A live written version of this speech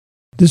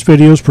This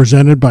video is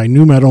presented by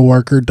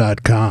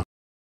NewMetalworker.com.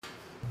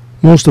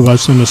 Most of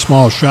us in the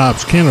small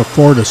shops can't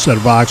afford a set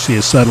of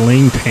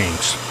oxyacetylene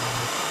tanks,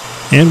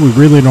 and we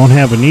really don't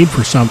have a need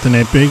for something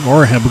that big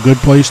or have a good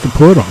place to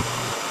put them.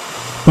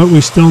 But we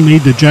still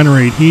need to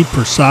generate heat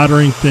for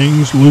soldering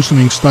things,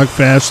 loosening stuck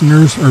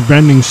fasteners, or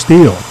bending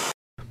steel.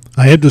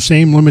 I had the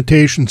same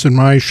limitations in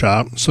my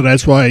shop, so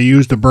that's why I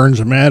used a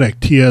BernzOmatic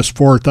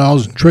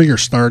TS4000 trigger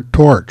start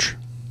torch.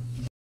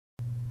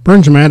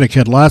 BernzOmatic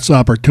had lots of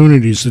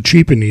opportunities to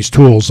cheapen these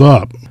tools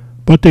up,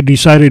 but they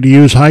decided to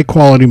use high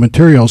quality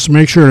materials to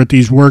make sure that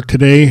these work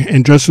today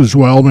and just as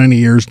well many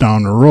years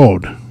down the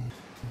road.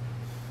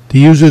 To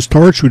use this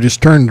torch, we just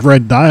turn the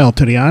red dial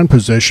to the on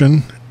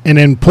position and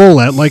then pull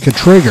that like a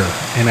trigger,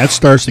 and that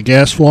starts the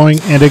gas flowing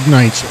and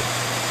ignites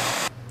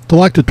it. To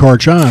lock the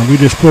torch on, we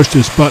just push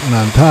this button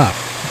on top,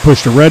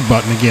 push the red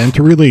button again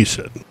to release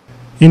it.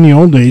 In the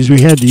old days,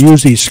 we had to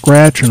use these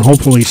scratch and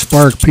hopefully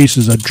spark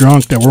pieces of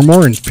junk that were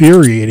more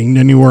infuriating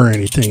than they were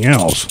anything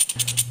else.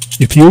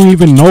 If you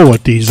even know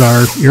what these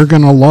are, you're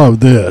going to love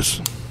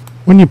this.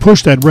 When you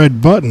push that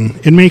red button,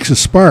 it makes a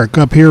spark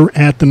up here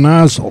at the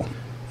nozzle,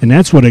 and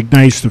that's what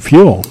ignites the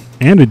fuel,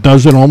 and it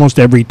does it almost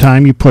every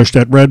time you push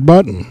that red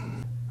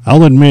button.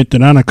 I'll admit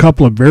that on a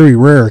couple of very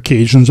rare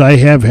occasions I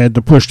have had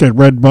to push that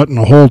red button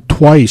a whole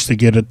twice to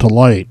get it to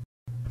light,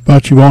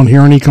 but you won't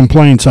hear any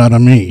complaints out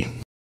of me.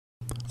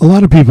 A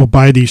lot of people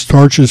buy these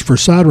torches for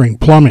soldering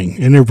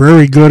plumbing, and they're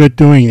very good at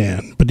doing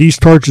that, but these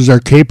torches are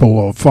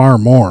capable of far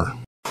more.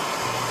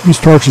 These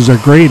torches are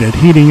great at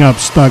heating up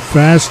stuck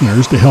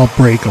fasteners to help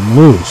break them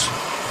loose.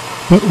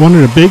 But one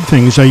of the big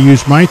things I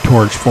use my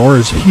torch for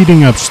is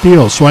heating up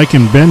steel so I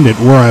can bend it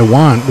where I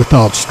want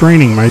without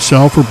straining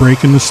myself or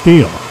breaking the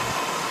steel.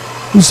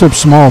 This is a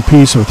small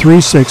piece of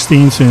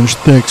 3/16 inch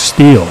thick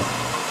steel.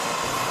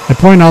 I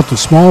point out the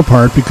small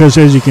part because,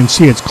 as you can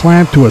see, it's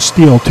clamped to a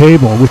steel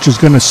table, which is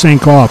going to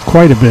sink off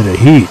quite a bit of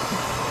heat.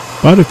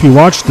 But if you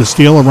watch the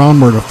steel around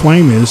where the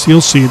flame is,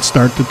 you'll see it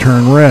start to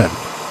turn red.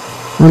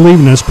 We're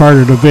leaving this part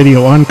of the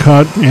video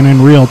uncut and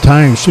in real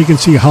time so you can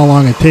see how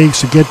long it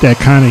takes to get that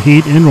kind of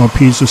heat into a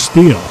piece of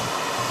steel.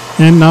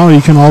 And now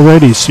you can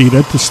already see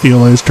that the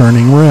steel is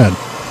turning red.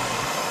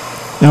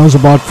 That was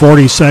about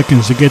 40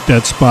 seconds to get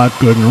that spot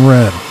good and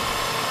red.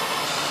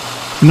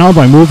 And now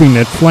by moving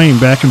that flame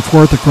back and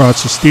forth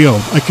across the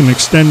steel, I can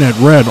extend that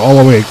red all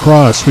the way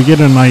across so we get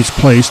a nice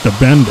place to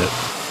bend it.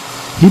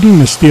 Heating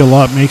the steel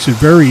up makes it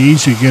very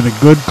easy to get a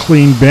good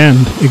clean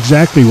bend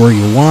exactly where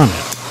you want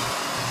it.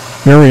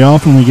 Very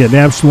often we get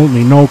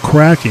absolutely no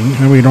cracking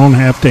and we don't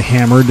have to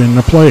hammer it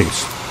into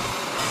place.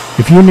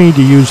 If you need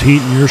to use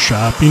heat in your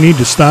shop, you need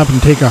to stop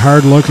and take a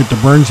hard look at the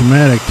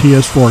BernzOmatic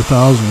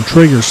TS4000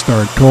 trigger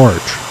start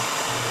torch.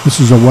 This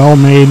is a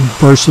well-made,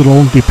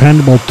 versatile,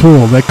 dependable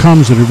tool that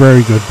comes at a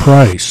very good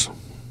price.